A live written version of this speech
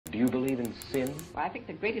woman's sin? I think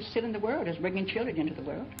the greatest sin in the world is bringing children into the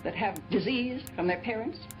world that have disease from their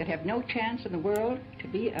parents, that have no chance in the world to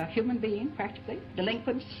be a human being, practically.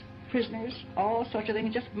 Delinquents, prisoners, all sorts of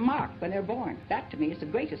things just marked when they're born. That, to me, is the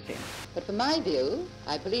greatest sin. But from my view,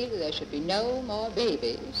 I believe that there should be no more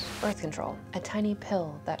babies. Birth control, a tiny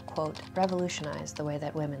pill that, quote, revolutionized the way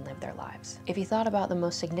that women live their lives. If you thought about the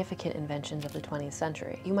most significant inventions of the 20th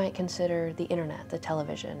century, you might consider the internet, the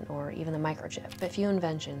television, or even the microchip. But few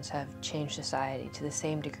inventions have changed society to the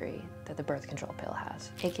same degree that the birth control pill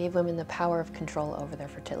has. It gave women the power of control over their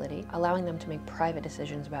fertility, allowing them to make private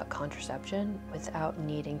decisions about contraception without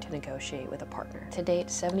needing to negotiate with a partner. To date,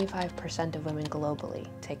 75% of women globally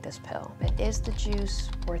take this pill. But is the juice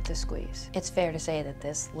worth the squeeze? It's fair to say that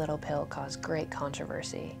this little pill caused great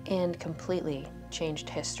controversy and completely changed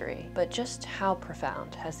history. But just how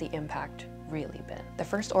profound has the impact really been? The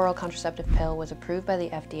first oral contraceptive pill was approved by the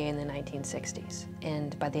FDA in the 1960s,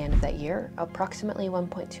 and by the end of that year, approximately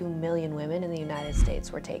 1.2 million women in the United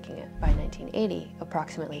States were taking it. By 1980,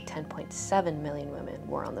 approximately 10.7 million women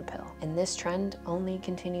were on the pill, and this trend only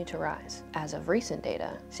continued to rise. As of recent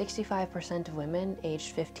data, 65% of women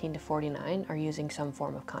aged 15 to 49 are using some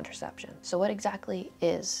form of contraception. So what exactly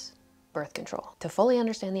is birth control? To fully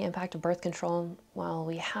understand the impact of birth control, well,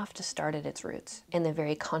 we have to start at its roots, in the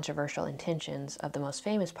very controversial intentions of the most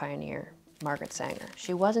famous pioneer, Margaret Sanger.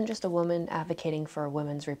 She wasn't just a woman advocating for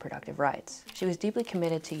women's reproductive rights. She was deeply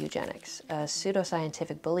committed to eugenics, a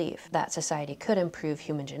pseudoscientific belief that society could improve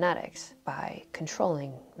human genetics by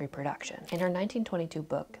controlling reproduction. In her 1922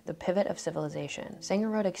 book, The Pivot of Civilization, Sanger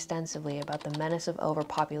wrote extensively about the menace of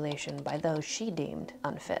overpopulation by those she deemed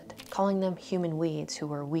unfit, calling them human weeds who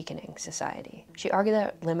were weakening society. She argued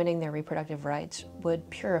that limiting their reproductive rights would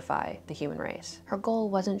purify the human race. Her goal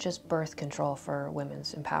wasn't just birth control for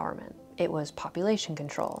women's empowerment. It was population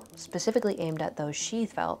control, specifically aimed at those she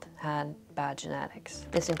felt had bad genetics.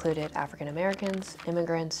 This included African Americans,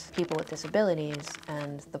 immigrants, people with disabilities,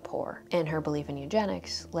 and the poor. And her belief in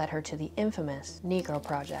eugenics led her to the infamous Negro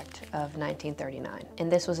Project of 1939.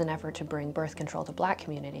 And this was an effort to bring birth control to Black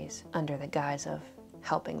communities under the guise of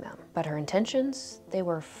helping them. But her intentions, they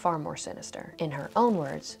were far more sinister. In her own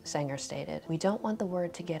words, Sanger stated, "We don't want the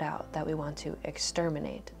word to get out that we want to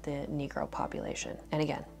exterminate the Negro population." And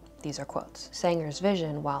again, these are quotes. Sanger's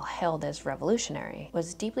vision, while hailed as revolutionary,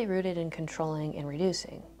 was deeply rooted in controlling and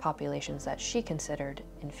reducing populations that she considered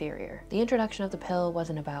inferior. The introduction of the pill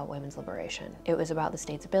wasn't about women's liberation. It was about the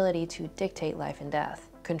state's ability to dictate life and death,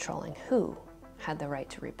 controlling who had the right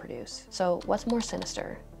to reproduce. So what's more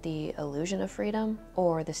sinister, the illusion of freedom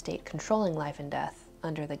or the state controlling life and death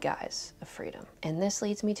under the guise of freedom? And this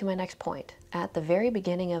leads me to my next point. At the very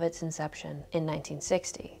beginning of its inception in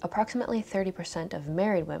 1960, approximately 30% of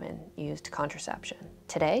married women used contraception.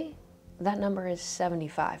 Today, that number is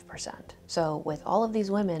 75%. So with all of these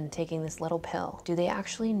women taking this little pill, do they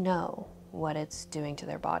actually know what it's doing to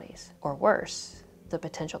their bodies? Or worse, the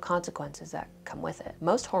potential consequences that come with it.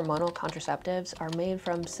 Most hormonal contraceptives are made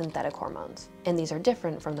from synthetic hormones, and these are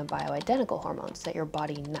different from the bioidentical hormones that your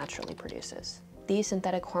body naturally produces. These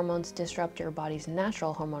synthetic hormones disrupt your body's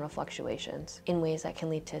natural hormonal fluctuations in ways that can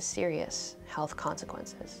lead to serious health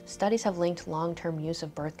consequences. Studies have linked long-term use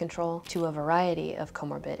of birth control to a variety of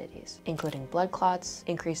comorbidities, including blood clots,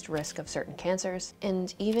 increased risk of certain cancers,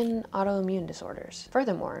 and even autoimmune disorders.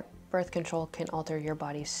 Furthermore, birth control can alter your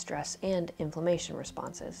body's stress and inflammation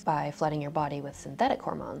responses. By flooding your body with synthetic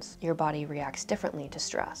hormones, your body reacts differently to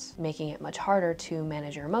stress, making it much harder to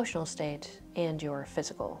manage your emotional state and your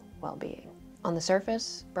physical well-being. On the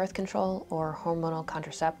surface, birth control or hormonal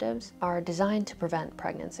contraceptives are designed to prevent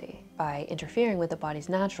pregnancy by interfering with the body's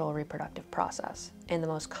natural reproductive process. And the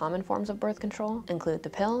most common forms of birth control include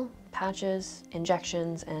the pill, patches,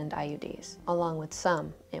 injections, and IUDs, along with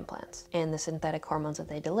some implants. And the synthetic hormones that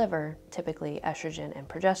they deliver, typically estrogen and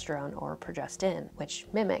progesterone or progestin, which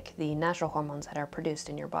mimic the natural hormones that are produced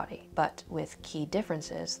in your body, but with key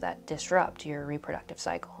differences that disrupt your reproductive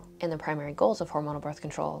cycle. And the primary goals of hormonal birth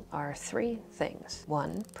control are three things.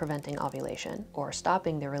 1, preventing ovulation, or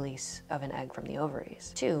stopping the release of an egg from the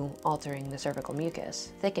ovaries. 2, altering the cervical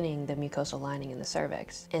mucus, thickening the mucosal lining in the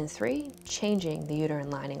cervix. And 3, changing the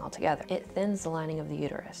uterine lining altogether. It thins the lining of the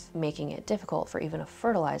uterus, making it difficult for even a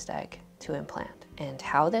fertilized egg to implant. And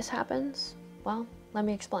how this happens? Well, let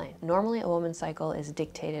me explain. Normally, a woman's cycle is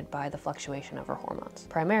dictated by the fluctuation of her hormones,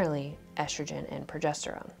 primarily estrogen and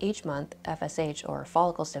progesterone. Each month, FSH, or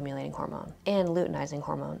follicle stimulating hormone, and luteinizing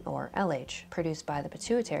hormone, or LH, produced by the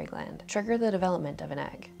pituitary gland, trigger the development of an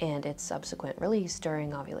egg and its subsequent release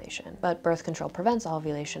during ovulation. But birth control prevents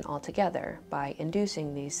ovulation altogether by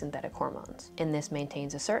inducing these synthetic hormones, and this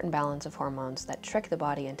maintains a certain balance of hormones that trick the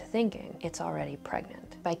body into thinking it's already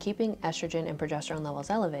pregnant. By keeping estrogen and progesterone levels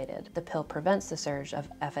elevated, the pill prevents the surge of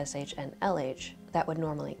FSH and LH that would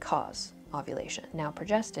normally cause ovulation. Now,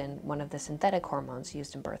 progestin, one of the synthetic hormones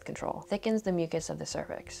used in birth control, thickens the mucus of the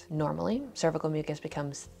cervix. Normally, cervical mucus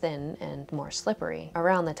becomes thin and more slippery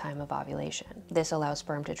around the time of ovulation. This allows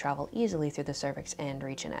sperm to travel easily through the cervix and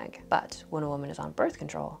reach an egg. But when a woman is on birth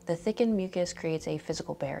control, the thickened mucus creates a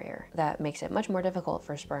physical barrier that makes it much more difficult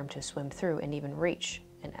for sperm to swim through and even reach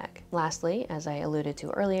an egg. Lastly, as I alluded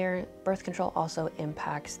to earlier, birth control also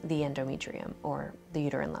impacts the endometrium, or the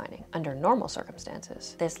uterine lining. Under normal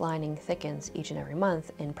circumstances, this lining thickens each and every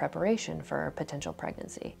month in preparation for a potential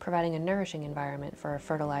pregnancy, providing a nourishing environment for a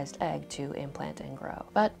fertilized egg to implant and grow.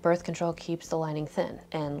 But birth control keeps the lining thin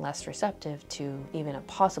and less receptive to even a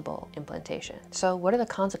possible implantation. So what are the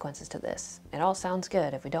consequences to this? It all sounds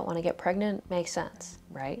good. If we don't want to get pregnant, makes sense,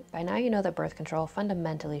 right? By now you know that birth control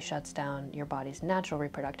fundamentally shuts down your body's natural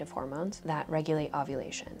reproductive hormones that regulate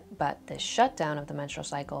ovulation. But this shutdown of the menstrual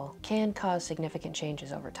cycle can cause significant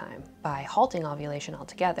changes over time. By halting ovulation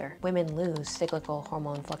altogether, women lose cyclical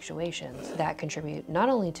hormone fluctuations that contribute not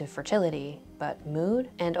only to fertility, but mood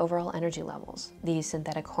and overall energy levels. These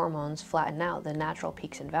synthetic hormones flatten out the natural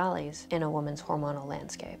peaks and valleys in a woman's hormonal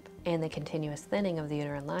landscape, and the continuous thinning of the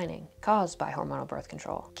uterine lining caused by hormonal birth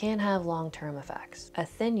control can have long-term effects. A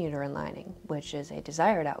thin uterine lining, which is a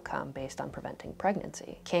desired outcome based on preventing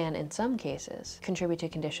pregnancy, can in some cases contribute to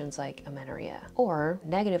conditions like amenorrhea, or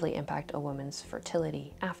negatively impact a woman's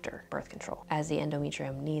fertility after birth control, as the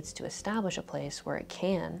endometrium needs to establish a place where it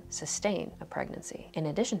can sustain a pregnancy. In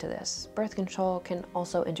addition to this, birth control can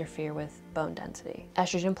also interfere with bone density.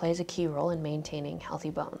 Estrogen plays a key role in maintaining healthy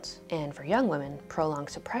bones, and for young women, prolonged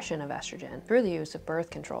suppression of estrogen through the use of birth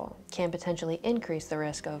control can potentially increase the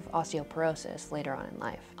risk of osteoporosis later on in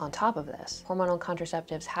life. On top of this, hormonal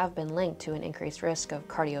contraceptives have been linked to an increased risk of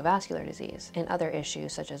cardiovascular disease and other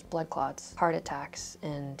issues such as blood clots, heart attacks,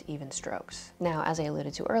 and even strokes. Now, as I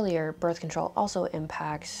alluded to earlier, birth control also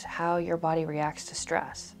impacts how your body reacts to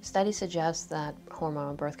stress. Studies suggest that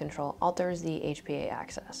hormonal birth control alters the HPA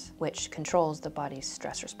axis, which controls the body's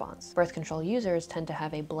stress response. Birth control users tend to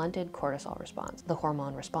have a blunted cortisol response, the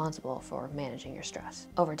hormone responsible for managing your stress.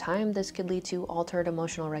 Over time, this could lead to altered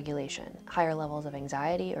emotional regulation, higher levels of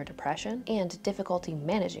anxiety or depression, and difficulty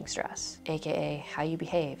managing stress, aka how you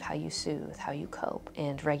behave, how you soothe, how you cope,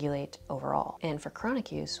 and regulate overall. And for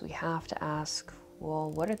chronic use, we have to ask,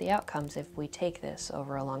 well, what are the outcomes if we take this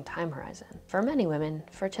over a long time horizon? For many women,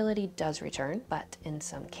 fertility does return, but in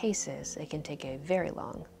some cases, it can take a very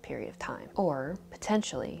long period of time, or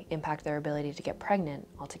potentially impact their ability to get pregnant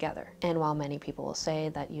altogether. And while many people will say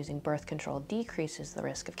that using birth control decreases the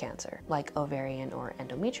risk of cancer, like ovarian or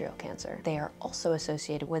endometrial cancer, they are also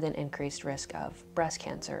associated with an increased risk of breast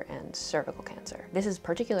cancer and cervical cancer. This is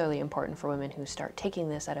particularly important for women who start taking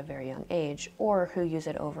this at a very young age, or who use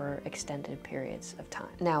it over extended periods of time.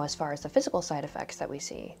 Now, as far as the physical side effects that we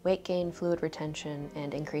see, weight gain, fluid retention,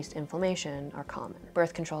 and increased inflammation are common.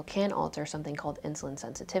 Birth control can alter something called insulin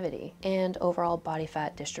sensitivity and overall body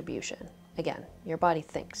fat distribution. Again, your body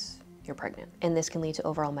thinks you're pregnant. And this can lead to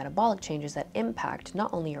overall metabolic changes that impact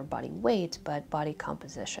not only your body weight, but body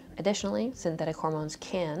composition. Additionally, synthetic hormones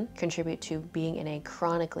can contribute to being in a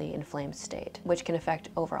chronically inflamed state, which can affect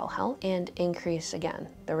overall health and increase, again,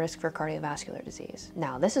 the risk for cardiovascular disease.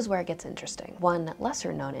 Now, this is where it gets interesting. One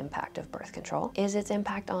lesser known impact of birth control is its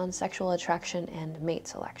impact on sexual attraction and mate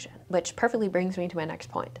selection, which perfectly brings me to my next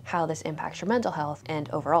point, how this impacts your mental health and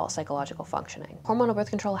overall psychological functioning. Hormonal birth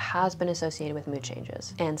control has been associated with mood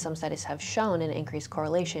changes, and some studies have shown an increased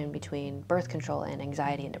correlation between birth control and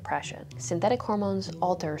anxiety and depression. Synthetic hormones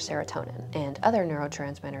alter serotonin and other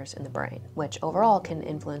neurotransmitters in the brain, which overall can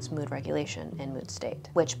influence mood regulation and mood state,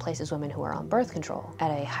 which places women who are on birth control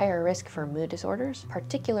at a higher risk for mood disorders,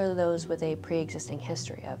 particularly those with a pre-existing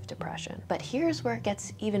history of depression. But here's where it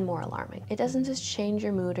gets even more alarming. It doesn't just change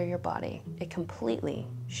your mood or your body, it completely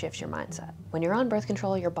shifts your mindset. When you're on birth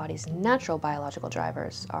control, your body's natural biological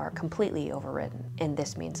drivers are completely overridden, and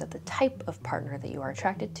this means that the type of partner that you are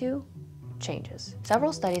attracted to changes.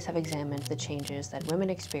 Several studies have examined the changes that women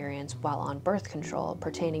experience while on birth control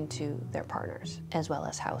pertaining to their partners, as well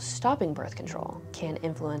as how stopping birth control can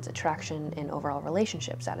influence attraction and overall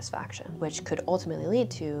relationship satisfaction, which could ultimately lead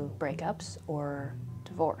to breakups or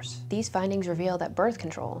divorce. These findings reveal that birth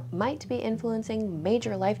control might be influencing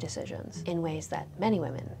major life decisions in ways that many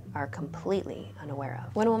women are completely unaware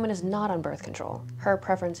of. When a woman is not on birth control, her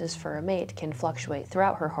preferences for a mate can fluctuate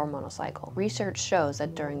throughout her hormonal cycle. Research shows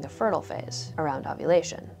that during the fertile phase, around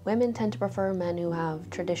ovulation, women tend to prefer men who have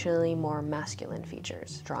traditionally more masculine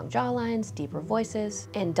features, strong jawlines, deeper voices,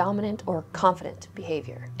 and dominant or confident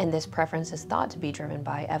behavior. And this preference is thought to be driven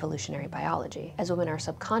by evolutionary biology, as women are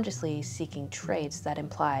subconsciously seeking traits that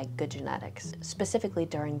imply good genetics, specifically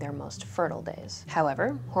during their most fertile days.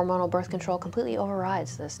 However, hormonal birth control completely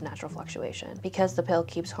overrides this natural fluctuation. Because the pill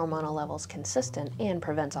keeps hormonal levels consistent and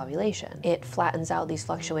prevents ovulation, it flattens out these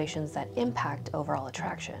fluctuations that impact overall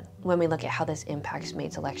attraction. When we look at how this impacts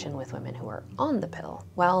mate selection with women who are on the pill,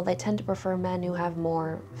 well, they tend to prefer men who have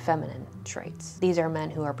more feminine traits. These are men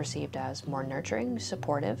who are perceived as more nurturing,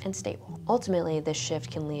 supportive, and stable. Ultimately, this shift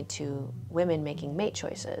can lead to women making mate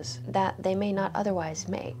choices that they may not otherwise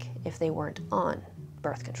make if they weren't on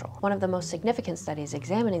birth control. One of the most significant studies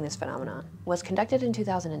examining this phenomenon was conducted in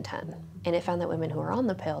 2010, and it found that women who are on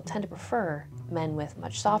the pill tend to prefer men with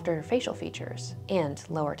much softer facial features and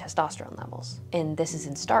lower testosterone levels. And this is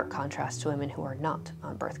in stark contrast to women who are not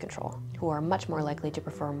on birth control, who are much more likely to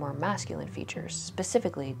prefer more masculine features,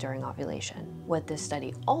 specifically during ovulation. What this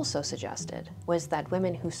study also suggested was that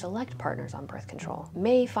women who select partners on birth control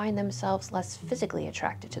may find themselves less physically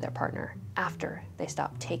attracted to their partner after they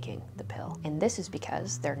stop taking the pill. And this is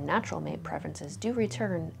because their natural mate preferences do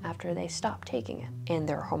return after they stop taking it, and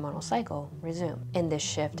their hormonal cycle resumes. And this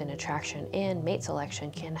shift in attraction and mate selection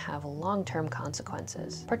can have long-term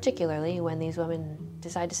consequences, particularly when these women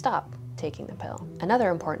decide to stop taking the pill.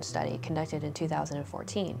 Another important study conducted in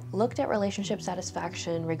 2014 looked at relationship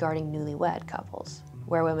satisfaction regarding newlywed couples,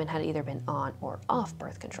 where women had either been on or off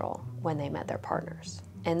birth control when they met their partners.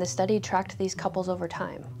 And the study tracked these couples over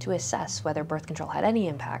time to assess whether birth control had any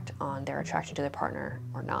impact on their attraction to their partner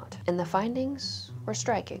or not. And the findings were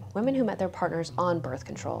striking. Women who met their partners on birth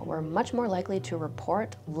control were much more likely to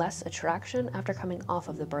report less attraction after coming off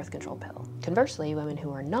of the birth control pill. Conversely, women who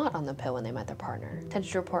were not on the pill when they met their partner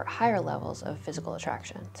tended to report higher levels of physical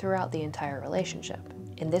attraction throughout the entire relationship.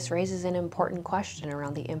 And this raises an important question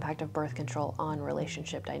around the impact of birth control on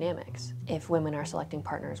relationship dynamics. If women are selecting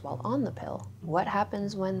partners while on the pill, what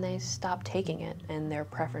happens when they stop taking it and their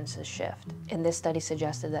preferences shift? And this study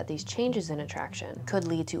suggested that these changes in attraction could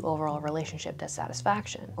lead to overall relationship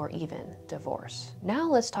dissatisfaction or even divorce. Now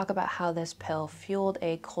let's talk about how this pill fueled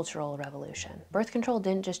a cultural revolution. Birth control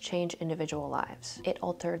didn't just change individual lives, it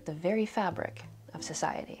altered the very fabric of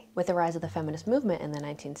society. With the rise of the feminist movement in the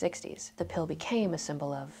 1960s, the pill became a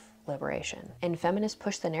symbol of liberation. And feminists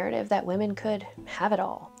pushed the narrative that women could have it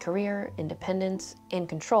all: career, independence, and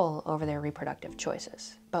control over their reproductive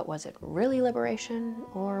choices. But was it really liberation,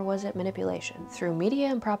 or was it manipulation? Through media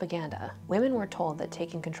and propaganda, women were told that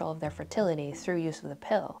taking control of their fertility through use of the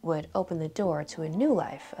pill would open the door to a new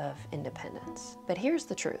life of independence. But here's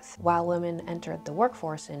the truth. While women entered the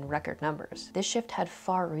workforce in record numbers, this shift had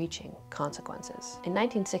far-reaching consequences. In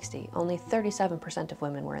 1960, only 37% of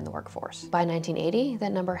women were in the workforce. By 1980,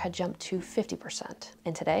 that number had jumped to 50%.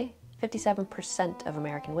 And today, 57% of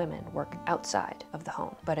American women work outside of the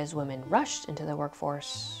home. But as women rushed into the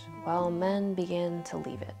workforce, well, men began to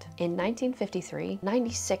leave it. In 1953,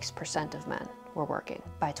 96% of men were working.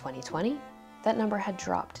 By 2020, that number had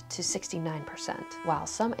dropped to 69%. While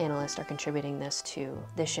some analysts are contributing this to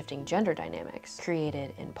the shifting gender dynamics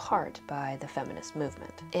created in part by the feminist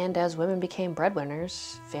movement. And as women became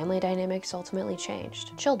breadwinners, family dynamics ultimately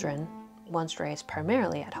changed. Children, once raised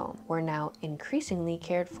primarily at home, were now increasingly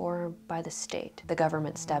cared for by the state. The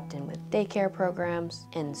government stepped in with daycare programs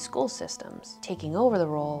and school systems, taking over the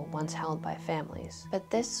role once held by families. But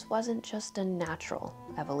this wasn't just a natural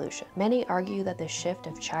evolution. Many argue that the shift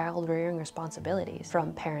of child-rearing responsibilities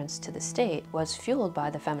from parents to the state was fueled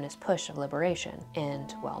by the feminist push of liberation,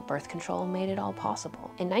 and, well, birth control made it all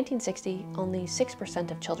possible. In 1960, only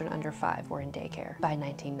 6% of children under 5 were in daycare. By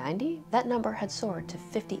 1990, that number had soared to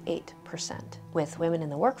 58%. With women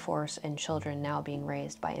in the workforce and children now being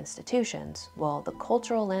raised by institutions, well, the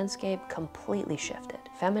cultural landscape completely shifted.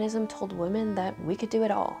 Feminism told women that we could do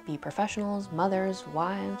it all, be professionals, mothers,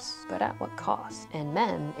 wives, but at what cost? And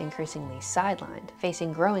men increasingly sidelined,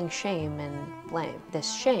 facing growing shame and blame.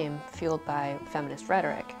 This shame, fueled by feminist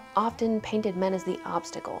rhetoric, often painted men as the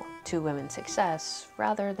obstacle to women's success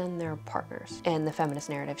rather than their partners. And the feminist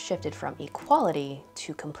narrative shifted from equality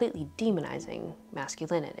to completely demonizing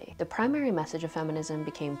masculinity. The primary message of feminism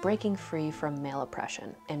became breaking free from male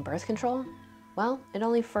oppression, and birth control Well, it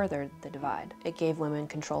only furthered the divide. It gave women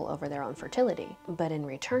control over their own fertility, but in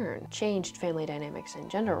return, changed family dynamics and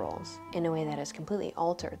gender roles in a way that has completely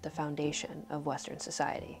altered the foundation of Western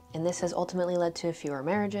society. And this has ultimately led to fewer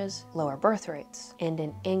marriages, lower birth rates, and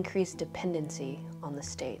an increased dependency on the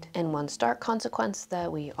state. And one stark consequence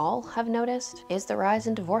that we all have noticed is the rise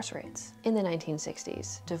in divorce rates. In the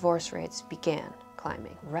 1960s, divorce rates began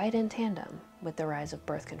climbing, right in tandem with the rise of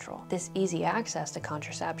birth control. This easy access to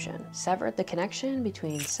contraception severed the connection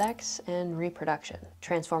between sex and reproduction,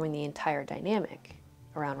 transforming the entire dynamic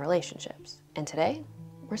around relationships. And today,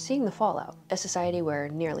 we're seeing the fallout, a society where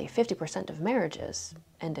nearly 50% of marriages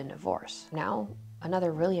end in divorce. Now,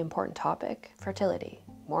 another really important topic, fertility.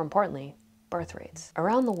 More importantly, birth rates.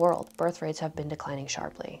 Around the world, birth rates have been declining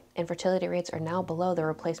sharply, and fertility rates are now below the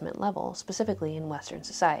replacement level, specifically in Western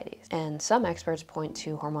societies. And some experts point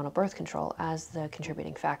to hormonal birth control as the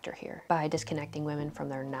contributing factor here, by disconnecting women from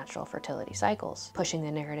their natural fertility cycles, pushing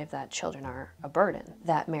the narrative that children are a burden,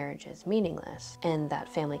 that marriage is meaningless, and that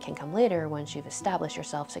family can come later once you've established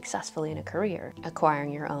yourself successfully in a career,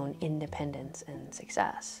 acquiring your own independence and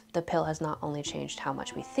success. The pill has not only changed how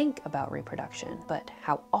much we think about reproduction, but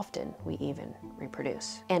how often we even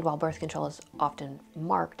reproduce. And while birth control is often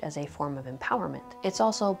marked as a form of empowerment, it's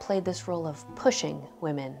also played this role of pushing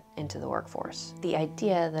women into the workforce. The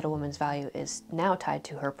idea that a woman's value is now tied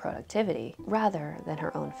to her productivity rather than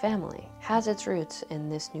her own family has its roots in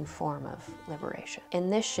this new form of liberation. In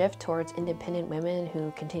this shift towards independent women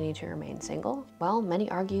who continue to remain single, well, many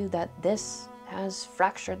argue that this has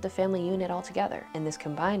fractured the family unit altogether, and this,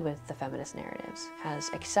 combined with the feminist narratives, has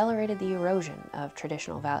accelerated the erosion of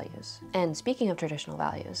traditional values. And speaking of traditional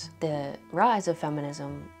values, the rise of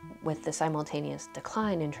feminism with the simultaneous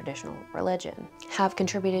decline in traditional religion have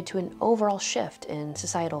contributed to an overall shift in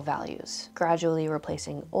societal values, gradually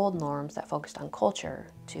replacing old norms that focused on culture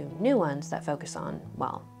to new ones that focus on,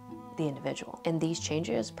 well, the individual. And these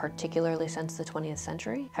changes, particularly since the 20th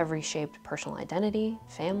century, have reshaped personal identity,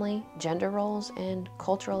 family, gender roles, and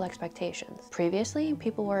cultural expectations. Previously,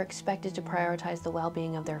 people were expected to prioritize the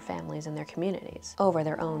well-being of their families and their communities over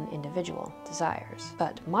their own individual desires.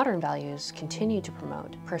 But modern values continue to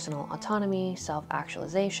promote personal autonomy,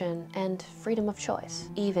 self-actualization, and freedom of choice,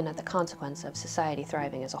 even at the consequence of society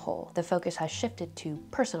thriving as a whole. The focus has shifted to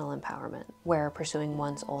personal empowerment, where pursuing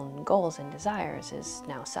one's own goals and desires is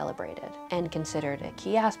now celebrated and considered a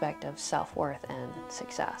key aspect of self-worth and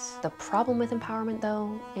success. The problem with empowerment,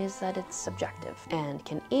 though, is that it's subjective and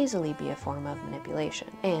can easily be a form of manipulation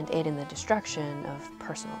and aid in the destruction of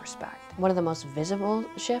personal respect. One of the most visible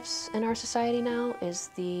shifts in our society now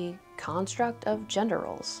is the construct of gender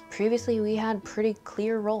roles. Previously, we had pretty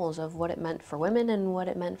clear roles of what it meant for women and what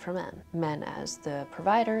it meant for men. Men as the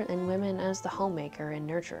provider and women as the homemaker and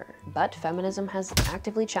nurturer. But feminism has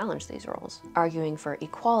actively challenged these roles, arguing for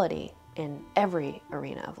equality in every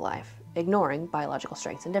arena of life, ignoring biological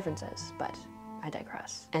strengths and differences. But I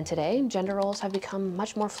digress. And today, gender roles have become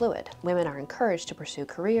much more fluid. Women are encouraged to pursue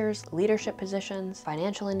careers, leadership positions,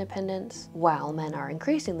 financial independence, while men are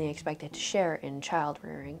increasingly expected to share in child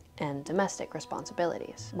rearing and domestic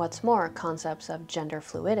responsibilities. What's more, concepts of gender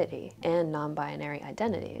fluidity and non-binary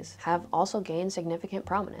identities have also gained significant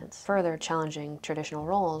prominence, further challenging traditional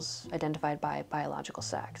roles identified by biological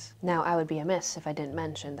sex. Now, I would be amiss if I didn't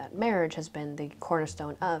mention that marriage has been the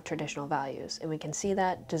cornerstone of traditional values, and we can see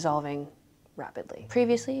that dissolving rapidly.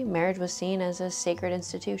 Previously, marriage was seen as a sacred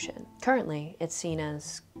institution. Currently, it's seen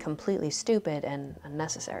as completely stupid and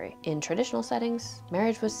unnecessary. In traditional settings,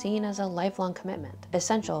 marriage was seen as a lifelong commitment,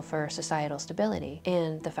 essential for societal stability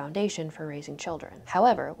and the foundation for raising children.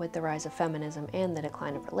 However, with the rise of feminism and the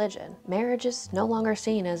decline of religion, marriage is no longer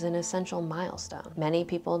seen as an essential milestone. Many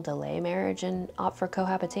people delay marriage and opt for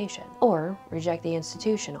cohabitation, or reject the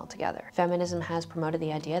institution altogether. Feminism has promoted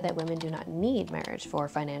the idea that women do not need marriage for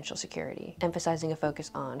financial security, emphasizing a focus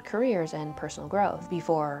on careers and personal growth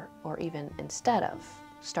before or even instead of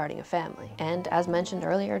starting a family. And as mentioned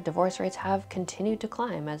earlier, divorce rates have continued to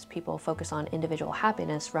climb as people focus on individual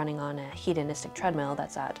happiness running on a hedonistic treadmill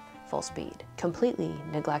that's at full speed, completely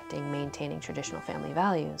neglecting maintaining traditional family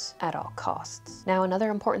values at all costs. Now, another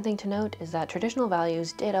important thing to note is that traditional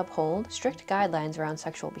values did uphold strict guidelines around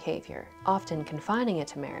sexual behavior, often confining it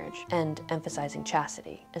to marriage and emphasizing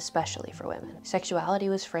chastity, especially for women. Sexuality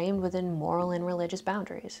was framed within moral and religious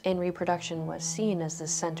boundaries, and reproduction was seen as the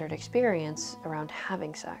centered experience around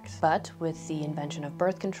having sex. But with the invention of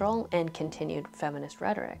birth control and continued feminist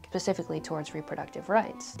rhetoric, specifically towards reproductive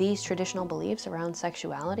rights, these traditional beliefs around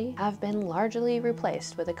sexuality have been largely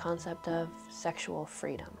replaced with the concept of sexual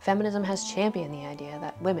freedom. Feminism has championed the idea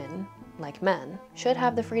that women, like men, should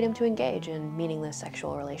have the freedom to engage in meaningless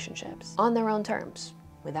sexual relationships on their own terms,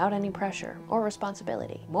 without any pressure or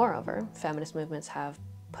responsibility. Moreover, feminist movements have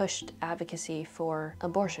pushed advocacy for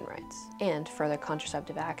abortion rights and further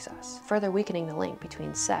contraceptive access, further weakening the link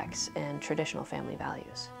between sex and traditional family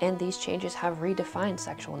values. And these changes have redefined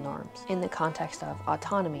sexual norms in the context of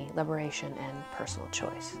autonomy, liberation, and personal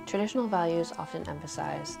choice. Traditional values often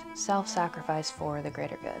emphasized self-sacrifice for the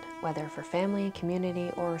greater good, whether for family,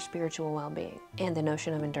 community, or spiritual well-being. And the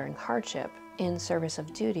notion of enduring hardship in service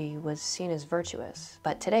of duty was seen as virtuous.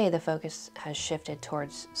 But today the focus has shifted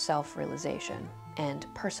towards self-realization and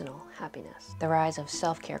personal happiness. The rise of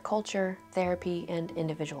self-care culture, therapy, and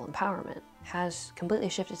individual empowerment has completely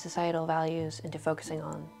shifted societal values into focusing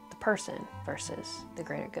on the person versus the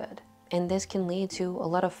greater good. And this can lead to a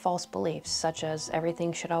lot of false beliefs, such as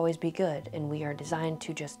everything should always be good and we are designed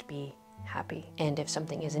to just be happy. And if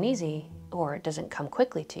something isn't easy or it doesn't come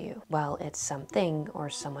quickly to you, well, it's something or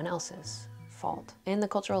someone else's fault. And the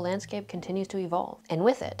cultural landscape continues to evolve, and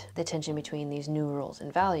with it, the tension between these new rules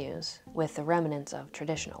and values with the remnants of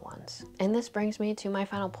traditional ones. And this brings me to my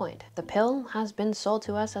final point. The pill has been sold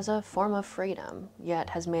to us as a form of freedom, yet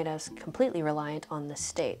has made us completely reliant on the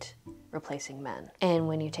state replacing men. And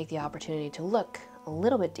when you take the opportunity to look a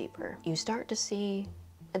little bit deeper, you start to see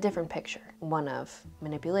a different picture, one of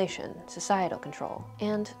manipulation, societal control,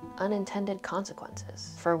 and unintended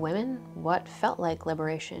consequences. For women, what felt like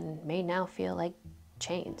liberation may now feel like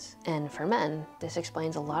chains. And for men, this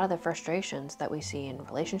explains a lot of the frustrations that we see in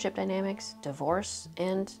relationship dynamics, divorce,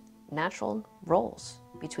 and natural roles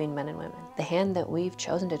between men and women. The hand that we've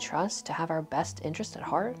chosen to trust to have our best interest at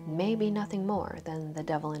heart may be nothing more than the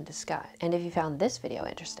devil in disguise. And if you found this video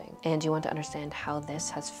interesting and you want to understand how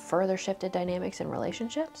this has further shifted dynamics in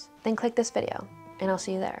relationships, then click this video and I'll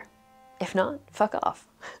see you there. If not, fuck off.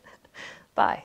 Bye.